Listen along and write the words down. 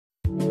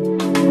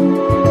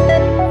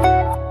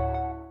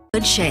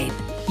Good Shape,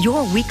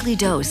 your weekly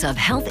dose of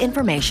health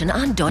information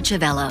on Deutsche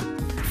Welle.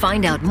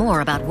 Find out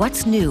more about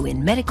what's new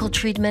in medical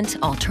treatment,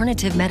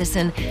 alternative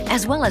medicine,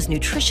 as well as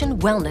nutrition,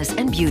 wellness,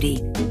 and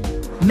beauty.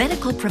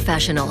 Medical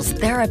professionals,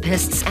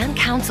 therapists, and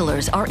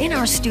counselors are in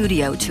our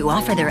studio to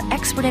offer their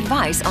expert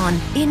advice on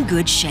In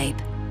Good Shape.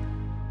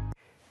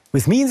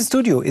 With me in the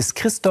studio is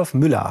Christoph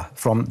Müller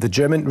from the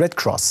German Red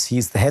Cross.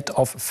 He's the head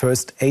of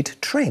first aid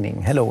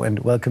training. Hello and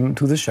welcome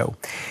to the show.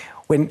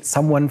 When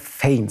someone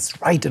faints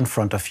right in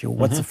front of you,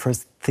 what's the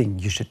first thing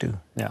you should do?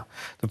 Yeah,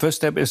 the first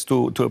step is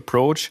to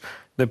approach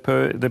the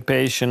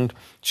patient,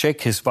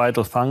 check his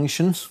vital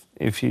functions,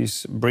 if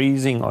he's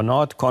breathing or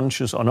not,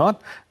 conscious or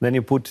not. Then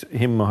you put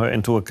him or her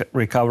into a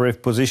recovery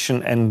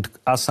position and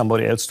ask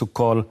somebody else to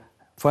call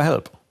for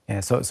help. Yeah,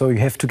 so you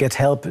have to get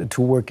help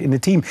to work in a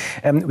team.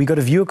 We got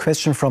a viewer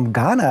question from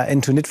Ghana,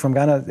 Antoinette from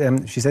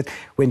Ghana. She said,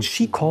 when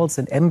she calls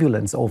an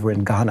ambulance over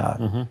in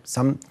Ghana,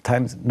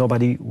 sometimes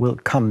nobody will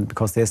come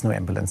because there's no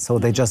ambulance. So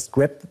they just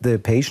grab the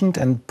patient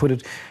and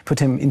put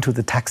him into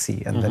the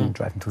taxi and then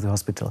drive him to the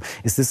hospital.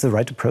 Is this the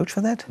right approach for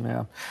that?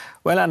 Yeah.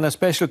 Well, under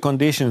special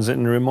conditions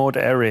in remote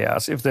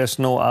areas, if there's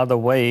no other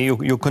way,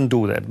 you can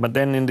do that. But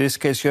then in this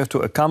case, you have to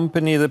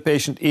accompany the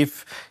patient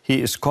if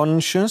he is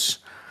conscious.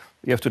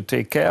 You have to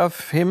take care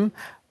of him.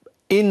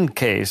 In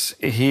case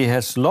he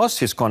has lost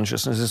his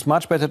consciousness, it's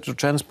much better to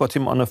transport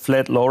him on a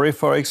flat lorry,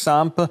 for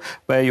example,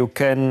 where you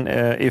can,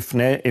 if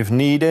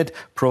needed,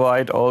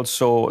 provide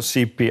also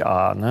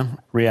CPR,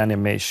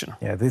 reanimation.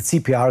 Yeah, the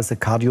CPR is a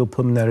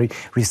cardiopulmonary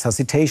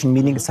resuscitation,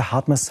 meaning it's a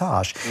heart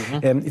massage.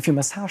 If you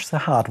massage the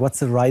heart,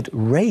 what's the right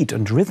rate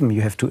and rhythm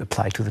you have to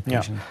apply to the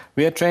patient? Yeah.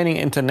 We are training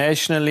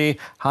internationally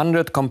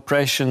 100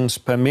 compressions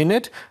per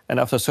minute, and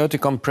after 30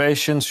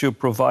 compressions, you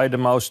provide a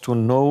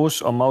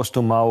mouth-to-nose or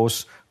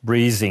mouth-to-mouth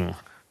breathing,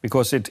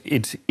 because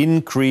it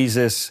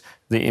increases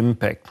the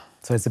impact.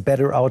 So it's a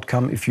better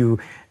outcome if you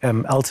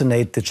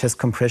alternate the chest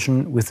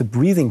compression with the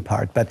breathing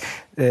part. But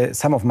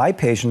some of my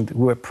patients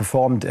who have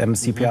performed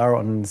CPR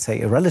on,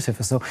 say, a relative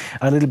or so,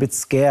 are a little bit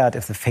scared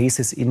if the face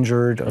is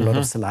injured, a lot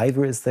of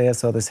saliva is there.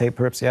 So they say,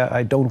 perhaps, yeah,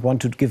 I don't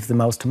want to give the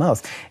mouth to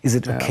mouth. Is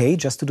it okay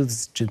just to do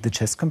the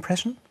chest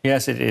compression?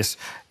 Yes, it is.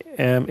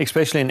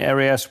 Especially in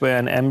areas where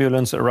an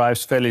ambulance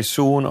arrives fairly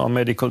soon or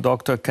medical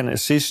doctor can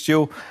assist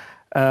you.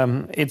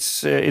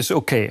 It's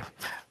okay,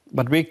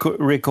 but we could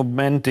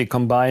recommend the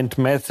combined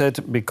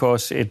method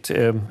because it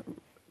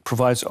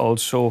provides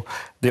also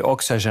the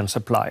oxygen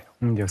supply.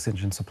 The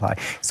oxygen supply.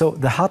 So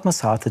the heart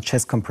massage, the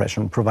chest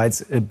compression,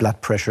 provides a blood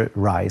pressure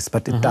rise,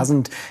 but it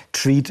doesn't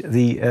treat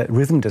the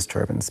rhythm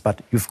disturbance.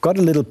 But you've got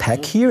a little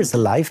pack here. It's a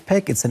live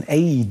pack. It's an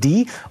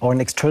AED or an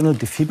external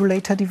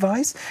defibrillator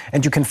device.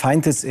 And you can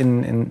find this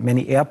in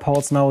many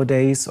airports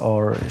nowadays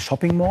or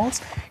shopping malls.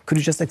 Could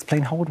you just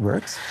explain how it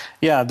works?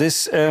 Yeah,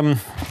 this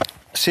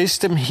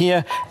system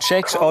here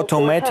checks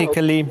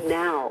automatically.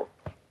 Now.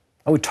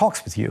 Oh, it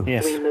talks with you?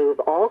 Yes.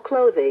 Remove all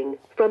clothing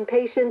from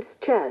patient's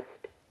chest.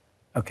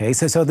 Okay,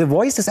 so the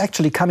voice is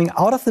actually coming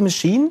out of the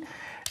machine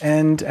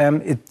and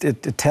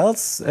it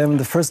tells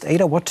the first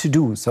aider what to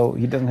do, so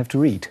he doesn't have to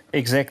read.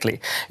 Exactly.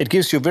 It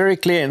gives you very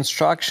clear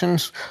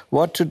instructions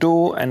what to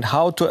do and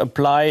how to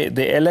apply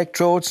the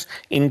electrodes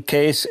in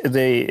case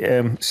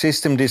the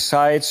system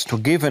decides to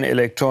give an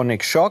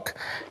electronic shock.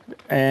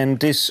 And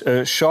this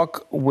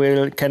shock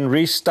can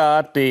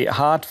restart the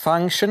heart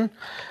function.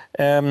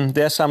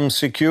 There are some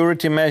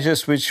security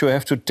measures which you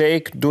have to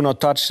take. Do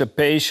not touch the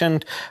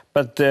patient,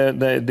 but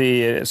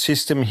the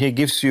system here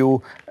gives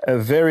you a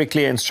very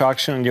clear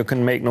instruction and you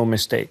can make no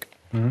mistake.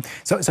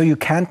 So you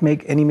can't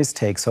make any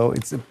mistake. So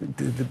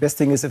the best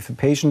thing is if a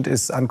patient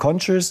is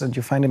unconscious and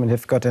you find him and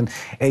have got an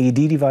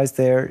AED device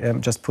there,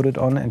 just put it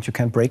on and you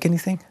can't break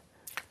anything?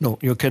 No,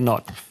 you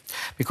cannot.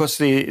 Because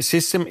the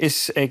system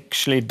is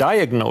actually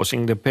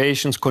diagnosing the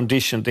patient's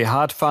condition. The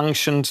heart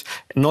functions,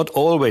 not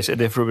always a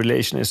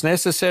defibrillation is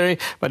necessary,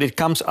 but it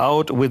comes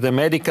out with a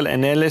medical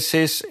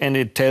analysis and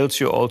it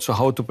tells you also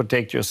how to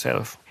protect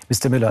yourself.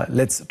 Mr. Müller,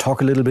 let's talk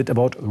a little bit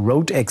about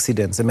road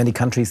accidents. In many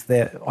countries,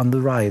 they're on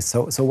the rise.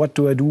 So what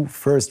do I do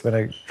first when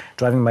I'm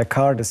driving my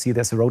car to see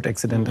there's a road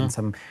accident and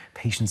some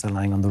patients are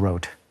lying on the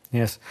road?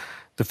 Yes.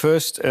 The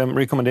first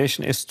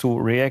recommendation is to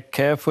react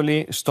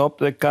carefully, stop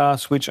the car,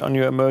 switch on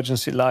your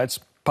emergency lights,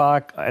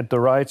 park at the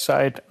right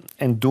side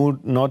and do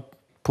not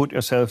put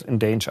yourself in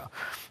danger.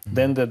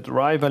 Then the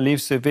driver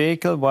leaves the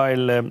vehicle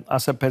while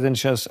other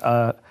passengers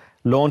are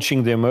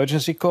launching the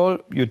emergency call.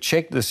 You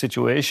check the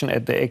situation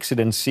at the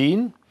accident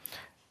scene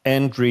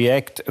and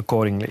react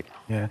accordingly.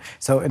 Yeah.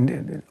 So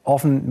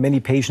often many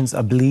patients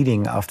are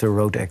bleeding after a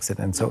road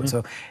accident.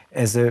 So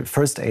as a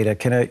first aider,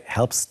 can I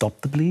help stop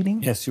the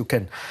bleeding? Yes, you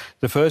can.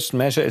 The first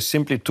measure is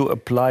simply to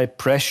apply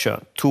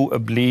pressure to a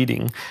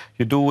bleeding.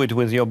 You do it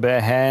with your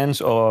bare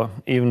hands or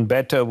even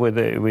better with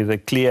a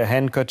clear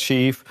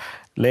handkerchief.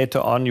 Later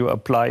on, you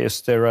apply a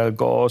sterile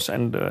gauze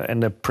and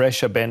a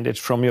pressure bandage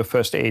from your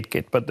first aid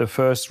kit. But the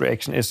first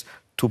reaction is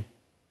to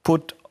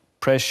put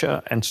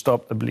pressure and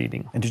stop the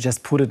bleeding. And you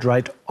just put it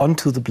right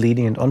onto the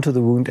bleeding and onto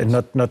the wound, and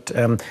not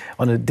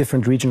on a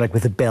different region, like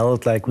with a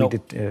belt, like we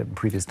did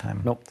previous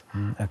time. Nope.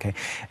 Okay.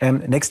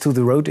 Next to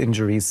the road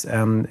injuries,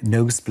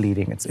 nose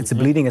bleeding. It's a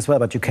bleeding as well,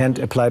 but you can't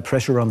apply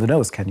pressure on the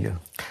nose, can you?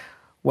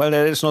 Well,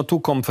 that is not too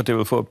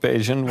comfortable for a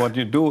patient. What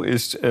you do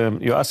is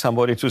you ask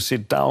somebody to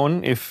sit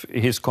down, if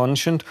he's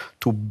conscient,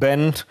 to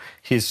bend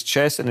his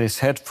chest and his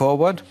head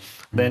forward.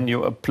 Then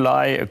you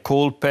apply a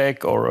cold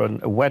pack or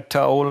a wet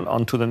towel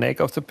onto the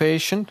neck of the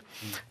patient,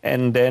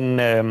 and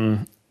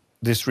then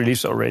this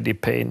relieves already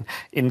pain.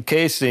 In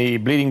case the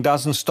bleeding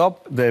doesn't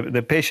stop,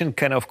 the patient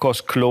can, of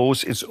course,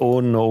 close its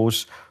own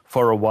nose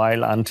for a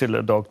while until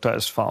a doctor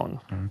is found.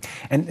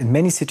 And in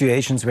many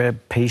situations where a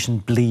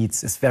patient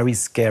bleeds, it's very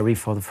scary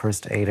for the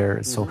first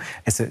aider. So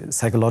as a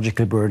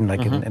psychological burden,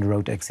 like in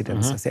road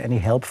accidents, is there any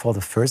help for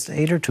the first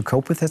aider to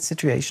cope with that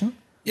situation?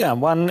 Yeah,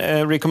 one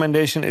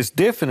recommendation is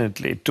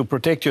definitely to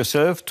protect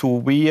yourself, to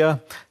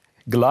wear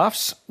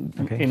gloves.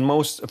 Okay. In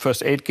most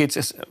first aid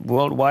kits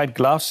worldwide,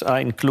 gloves are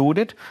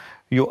included.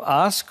 You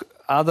ask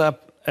other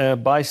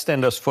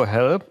bystanders for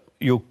help.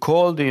 You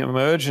call the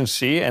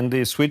emergency, and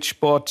the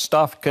switchboard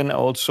staff can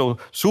also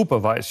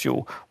supervise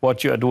you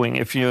what you are doing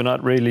if you're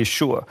not really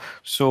sure.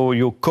 So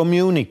you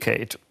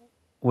communicate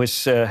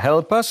with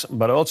helpers,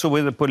 but also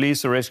with the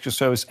police, the rescue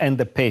service, and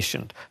the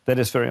patient. That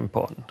is very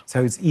important.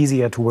 So it's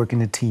easier to work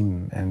in a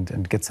team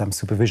and get some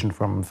supervision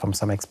from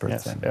some experts.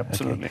 Yes, then.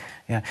 absolutely.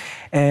 Okay.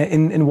 Yeah.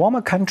 In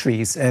warmer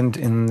countries and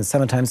in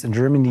summertimes in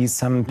Germany,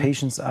 some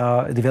patients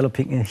are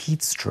developing a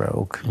heat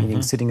stroke,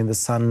 meaning sitting in the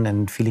sun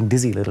and feeling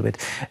dizzy a little bit.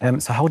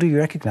 So how do you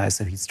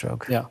recognize a heat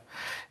stroke? Yeah.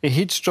 A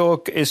heat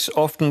stroke is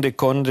often the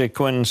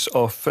consequence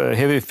of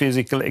heavy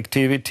physical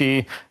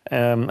activity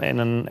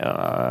in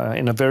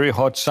a very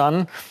hot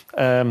sun,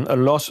 a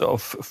loss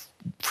of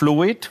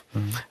fluid,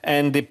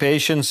 and the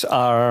patients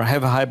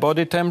have a high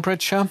body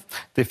temperature.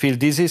 They feel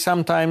dizzy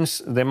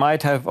sometimes. They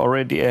might have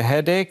already a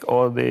headache,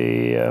 or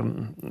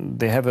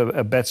they have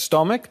a bad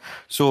stomach.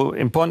 So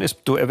important is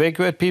to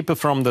evacuate people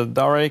from the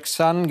direct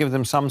sun, give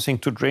them something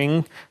to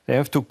drink. They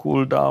have to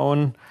cool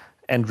down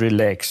and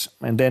relax.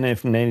 And then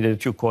if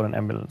needed, you call an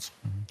ambulance.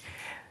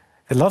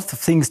 A lot of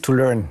things to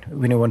learn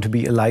when you want to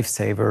be a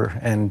lifesaver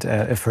and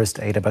a first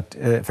aider, but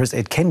first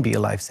aid can be a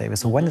lifesaver.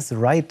 So when is the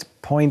right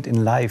point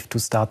in life to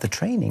start the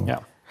training? Yeah,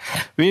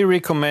 we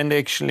recommend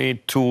actually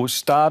to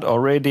start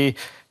already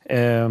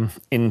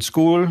in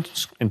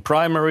schools, in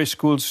primary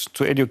schools,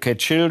 to educate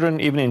children.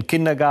 Even in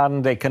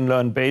kindergarten, they can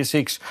learn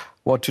basics,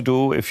 what to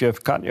do if you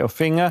have cut your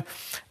finger,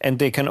 and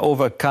they can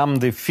overcome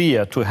the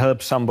fear to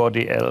help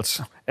somebody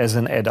else as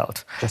an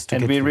adult.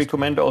 And we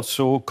recommend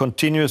also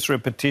continuous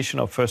repetition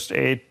of first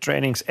aid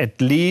trainings, at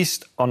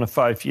least on a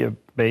 5-year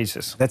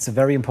basis. That's a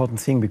very important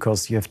thing,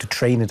 because you have to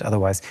train it,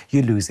 otherwise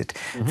you lose it.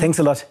 Thanks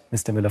a lot,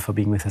 Mr. Müller, for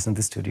being with us in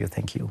the studio.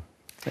 Thank you.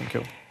 Thank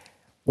you.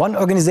 One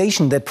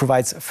organization that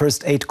provides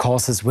first aid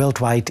courses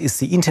worldwide is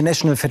the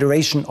International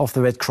Federation of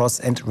the Red Cross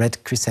and Red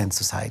Crescent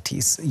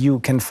Societies. You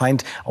can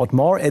find out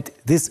more at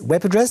this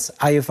web address,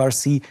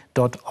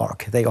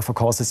 ifrc.org. They offer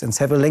courses in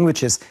several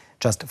languages.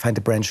 Just find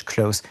a branch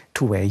close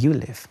to where you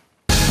live.